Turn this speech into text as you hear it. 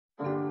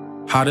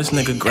Hottest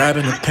nigga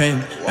grabbing the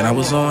pen. And I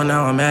was on,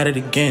 now I'm at it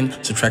again.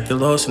 Subtract the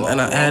loss and then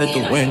I added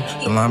the win.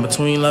 The line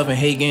between love and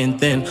hate getting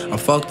thin. I'm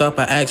fucked up,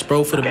 I asked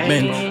bro for the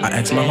bin. I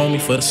asked my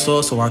homie for the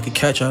sauce so I could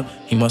catch up.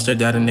 He must have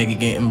died a nigga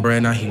getting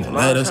bread, now he won't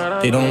let us.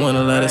 They don't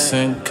wanna let us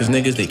in, cause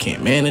niggas they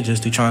can't manage us.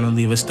 They tryna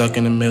leave us stuck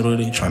in the middle,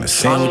 they tryna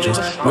sandwich us.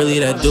 Really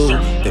that dude,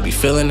 they be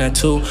feeling that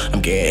too.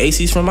 I'm getting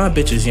ACs from my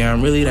bitches, yeah,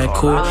 I'm really that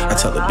cool. I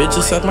tell the bitch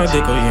to suck my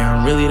dick, oh yeah,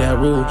 I'm really that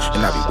rude.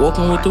 And I be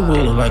walking with the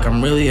ruler like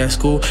I'm really at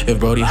school. If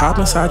Brody hop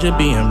inside your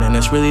BM, then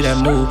that's really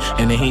that move.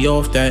 And then he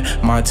off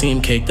that, my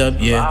team caked up,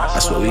 yeah. I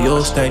swear we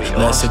all stay,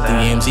 let's sip the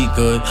yams, eat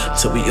good.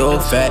 Till we all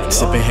fat,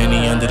 sipping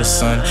Henny under the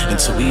sun.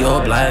 Until we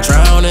all black,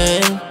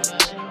 drowning.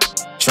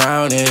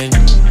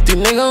 These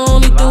niggas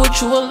only do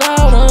what you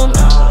allow them.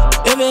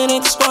 If it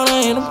ain't the spot,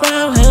 I ain't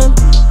around him.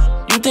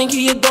 You think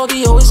he a dog,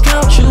 he always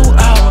count you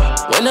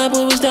out. When that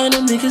boy was down,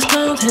 them niggas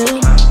count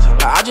him.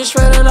 I just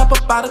ran it up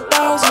about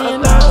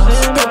 1,000.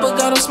 Paper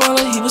got him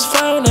smiling, he was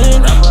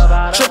frowning.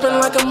 Tripping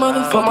like a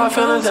mother for my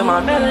feelings and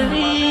my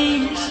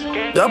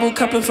melodies. Double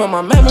cupping for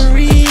my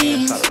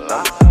memories.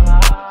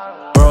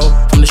 Bro,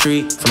 from the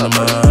street, from the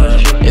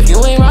mud. If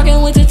you ain't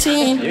rockin' with the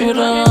team, you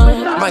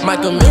done.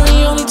 Michael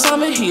Mary only tell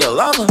me he a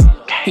lover.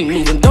 He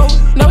moving dope,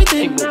 now he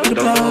think he the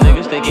plug.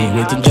 He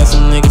with them just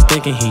some niggas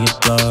thinking he a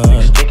blood.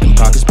 Them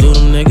pockets blue,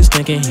 them niggas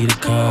thinking he the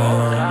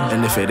cuz.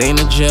 And if it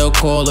ain't a jail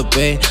call a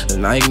bay,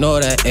 then I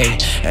ignore that,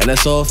 ayy. And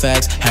that's all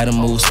facts, had to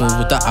move smooth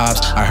with the ops.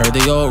 I heard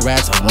they all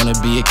rats, I wanna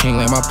be a king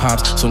like my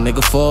pops. So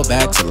nigga fall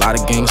back to a lot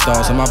of gang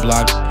stars on my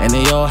block. And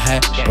they all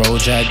had bro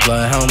Jack,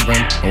 bloodhound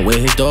brim. And where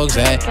his dogs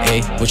at,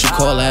 ayy, what you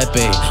call that,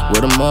 babe?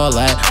 Where them all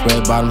at,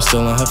 red bottom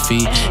still on her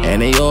feet.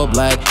 And they all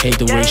black, hate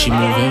the way she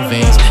moving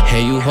veins.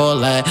 Hey, you haul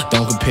that,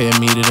 don't compare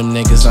me to them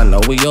niggas. I know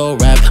we all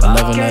rap,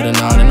 11 of the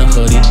 9 in the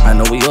hoodie. I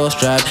know we all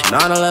strapped,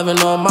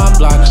 9/11 on my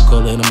block.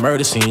 Call it a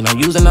murder scene, I'm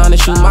using 9 to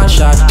shoot my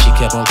shot. She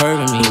kept on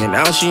curving me, and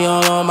now she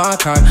all on my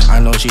cock. I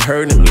know she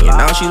hurting me, and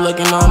now she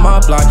looking on my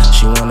block.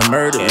 She wanna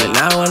murder me, and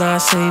now when I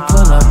say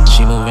pull up,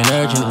 she moving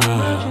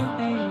urgently.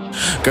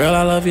 Girl,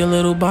 I love your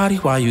little body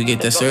while you get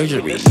that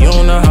surgery. You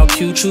don't know how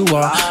cute you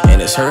are,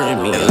 and it's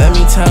hurting me. And let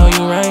me tell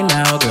you right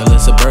now, girl,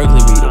 it's a burglary.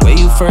 The way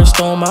you first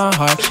stole my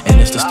heart, and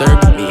it's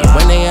disturbing me. And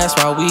when they ask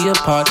why we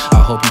apart,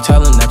 I hope you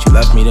tell them that you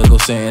left me to go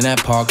sit in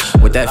that park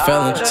with that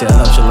felon. Say I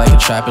love you like a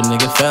trapping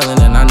nigga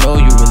felon. And I know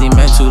you really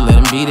meant to let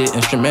him beat it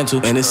instrumental.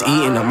 And it's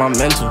eating up my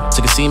mental.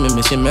 Took a semen,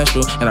 miss your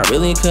menstrual. And I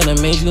really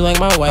could've made you like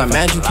my wife. I'm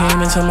mad you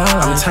came into my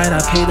life. I'm tight,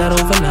 I paid that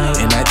overnight.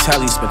 And that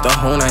tally spent the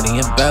whole night in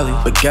your belly.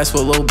 But guess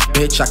what, little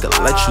bitch, I could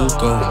let you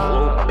go.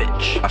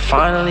 I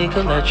finally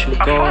could let you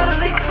go.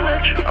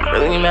 I'm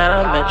really mad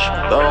I met you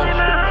though,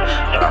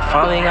 but I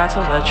finally got to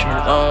let you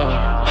know.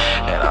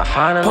 And I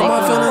finally put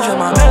my feelings in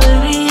my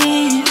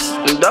melodies,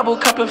 and double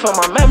cupping for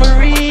my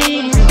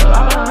memories.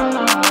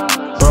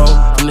 Bro,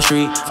 from the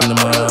street, from the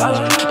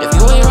mud. If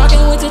you ain't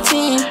rockin' with the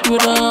team, you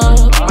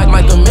done.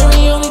 Michael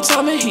Mary only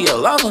tell me he a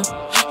lover.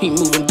 He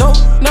moving dope,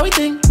 now he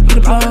think he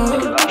the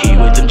plug. He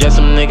with them just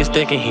some niggas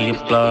thinking he the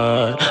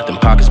blood. Them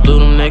pockets blue,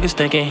 them niggas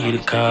thinking he the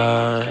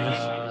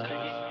cuz.